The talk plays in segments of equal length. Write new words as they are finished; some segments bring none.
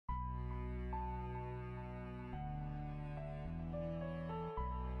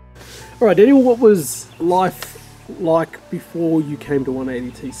All right, Daniel, what was life like before you came to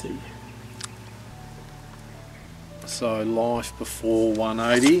 180TC? So life before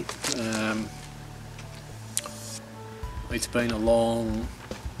 180, it's been a long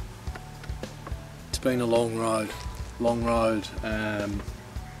road,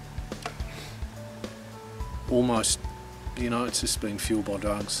 almost, you know, it's just been fueled by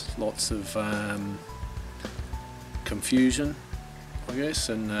drugs, lots of confusion, I guess,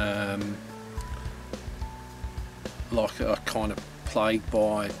 and like a kind of plagued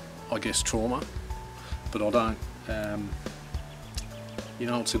by, I guess, trauma, but I don't, you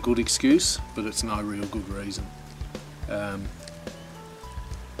know, it's a good excuse, but it's no real good reason.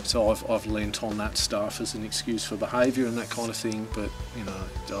 So I've lent on that stuff as an excuse for behaviour and that kind of thing, but you know,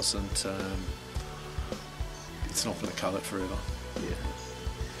 it doesn't, it's not going to cut it forever. Yeah.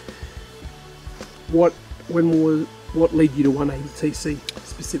 What led you to 180TC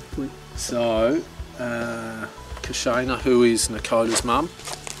specifically? So, Kashana, who is Nakota's mum,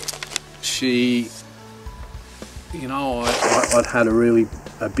 she, you know, I'd had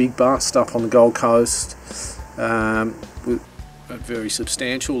a big bust up on the Gold Coast, very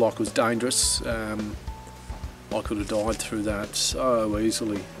substantial, like it was dangerous. I could have died through that so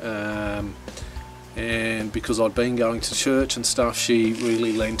easily. And because I'd been going to church and stuff, she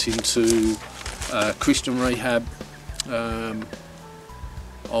really lent into Christian rehab. I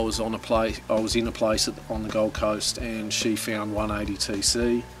was in a place on the Gold Coast, and she found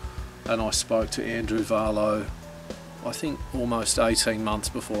 180TC, and I spoke to Andrew Varlow, I think almost 18 months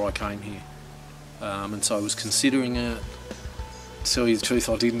before I came here, and so I was considering it. To tell you the truth,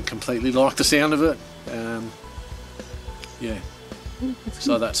 I didn't completely like the sound of it. Yeah,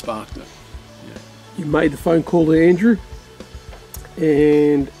 so that sparked it. Yeah. You made the phone call to Andrew,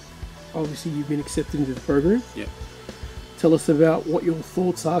 and obviously you've been accepted into the program. Yeah. Tell us about what your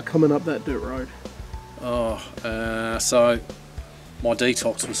thoughts are coming up that dirt road. So my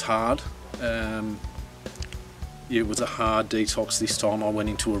detox was hard. It was a hard detox this time. I went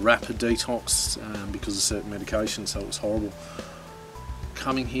into a rapid detox because of certain medication, so it was horrible.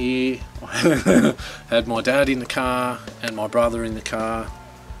 Coming here, I had my dad in the car and my brother in the car,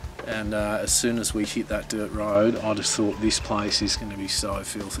 and as soon as we hit that dirt road, I just thought, this place is going to be so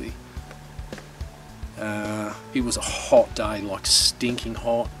filthy. It was a hot day, like stinking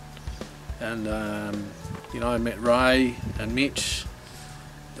hot, and you know, I met Ray and Mitch,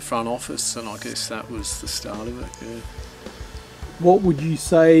 the front office, and I guess that was the start of it. Yeah. What would you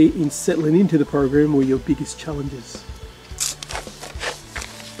say in settling into the program were your biggest challenges?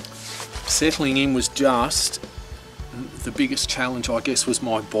 Settling in was just the biggest challenge, I guess, was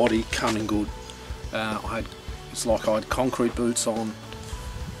my body coming good. It's like I had concrete boots on.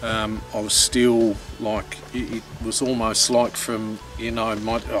 I was still like, it was almost like from, you know,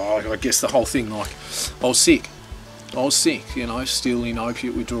 I guess the whole thing, like I was sick, you know, still in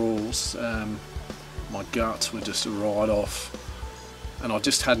opiate withdrawals. My guts were just a write-off, and I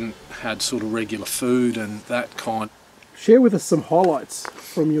just hadn't had sort of regular food and that kind. Share with us some highlights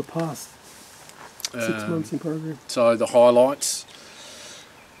from your past 6 months in program. So the highlights,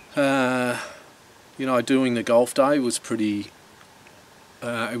 you know, doing the golf day was pretty,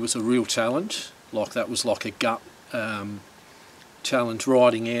 it was a real challenge. Like that was like a gut challenge,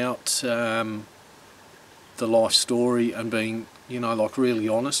 writing out the life story and being, you know, like really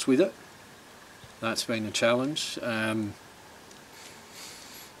honest with it. That's been a challenge.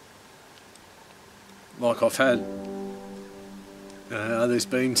 Like I've had, there's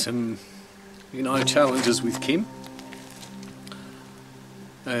been some, you know, challenges with Kim,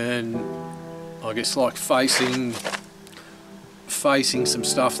 and I guess like facing some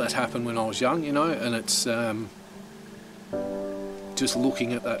stuff that happened when I was young, you know, and it's just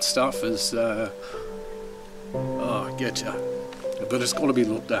looking at that stuff as oh, I get you, but it's got to be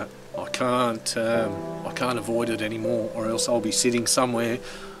looked at. I can't avoid it anymore, or else I'll be sitting somewhere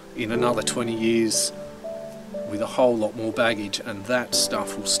in another 20 years with a whole lot more baggage, and that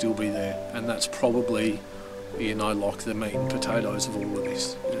stuff will still be there, and that's probably, you know, like the meat and potatoes of all of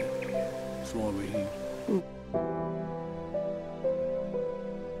this. Yeah. That's why we're here.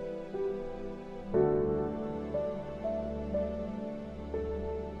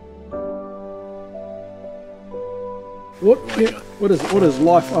 What does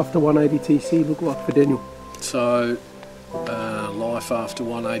life after 180TC look like for Daniel? So, life after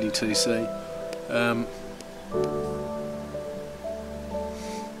 180TC.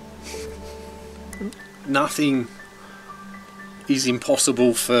 Nothing is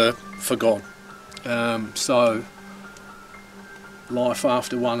impossible for God. So life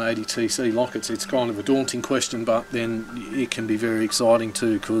after 180TC, like it's kind of a daunting question, but then it can be very exciting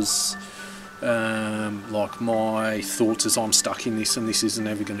too, because like my thoughts is I'm stuck in this and this isn't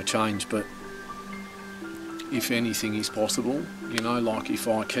ever going to change, but if anything is possible, you know, like if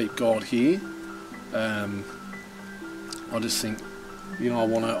I keep God here, I just think, you know, I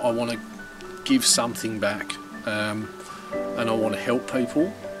want to give something back, and I want to help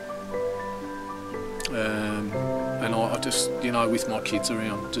people, and I just, you know, with my kids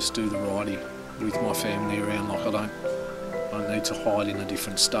around, just do the righty, with my family around, like I don't need to hide in a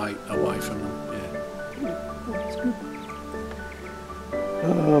different state away from them. That's good.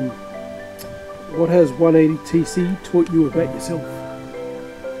 What has 180TC taught you about yourself?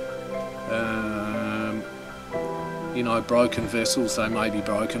 You know, broken vessels, they may be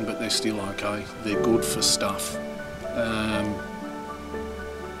broken, but they're still okay. They're good for stuff.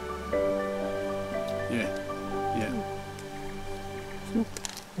 Yeah. Cool.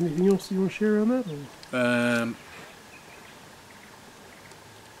 Anything else you want to share on that? Or?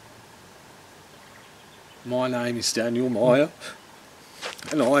 My name is Daniel Meyer,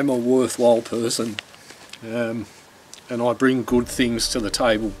 and I'm a worthwhile person, and I bring good things to the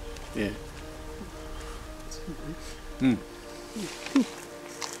table. Yeah. Mm. Cool.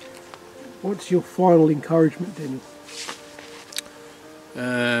 What's your final encouragement, Daniel?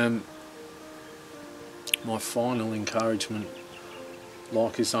 My final encouragement,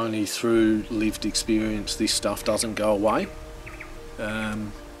 like, it's only through lived experience, this stuff doesn't go away.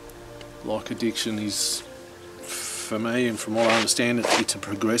 Like, addiction is, for me, and from what I understand, it's a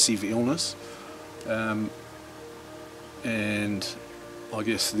progressive illness, and I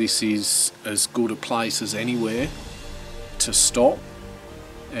guess this is as good a place as anywhere to stop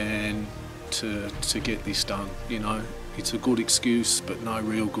and to get this done. You know, it's a good excuse, but no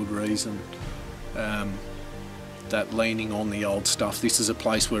real good reason. That leaning on the old stuff, this is a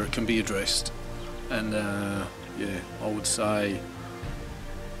place where it can be addressed, and yeah, I would say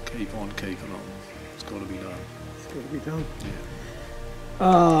keep on keeping on. It's got to be done. It's got to be done.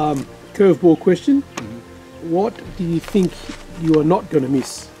 Yeah. Curveball question. Mm-hmm. What do you think you are not going to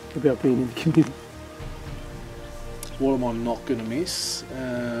miss about being in the community? What am I not going to miss?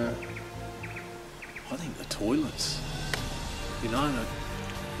 I think the toilets. You know,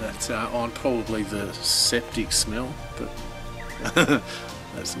 that I'm probably the septic smell, but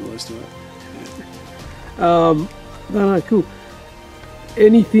that's the worst of it. Yeah. No, cool.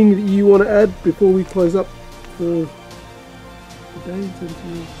 Anything that you want to add before we close up for the day in terms of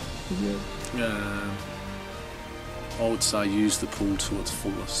video? I would say use the pool to its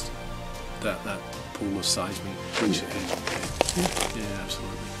fullest. That pool has saved me. Yeah,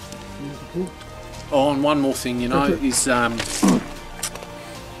 absolutely. Use the pool. Oh, and one more thing, you know, is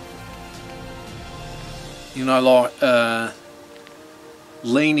you know, like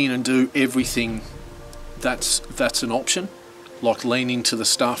lean in and do everything. That's an option. Like leaning to the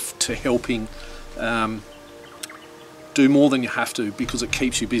stuff, to helping. Do more than you have to, because it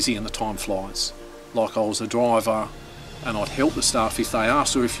keeps you busy and the time flies. Like, I was a driver and I'd help the staff if they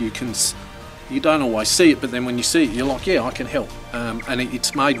asked, or if you can, you don't always see it, but then when you see it, you're like, yeah, I can help. And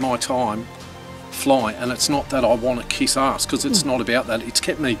it's made my time fly, and it's not that I want to kiss ass, because it's not about that. It's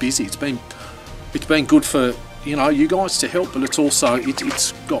kept me busy. It's been good for, you know, you guys to help, but it's also,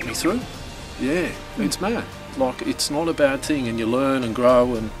 it's got me through. Yeah, it's mad. Like, it's not a bad thing, and you learn and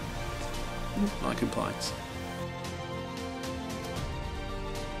grow, and no complaints.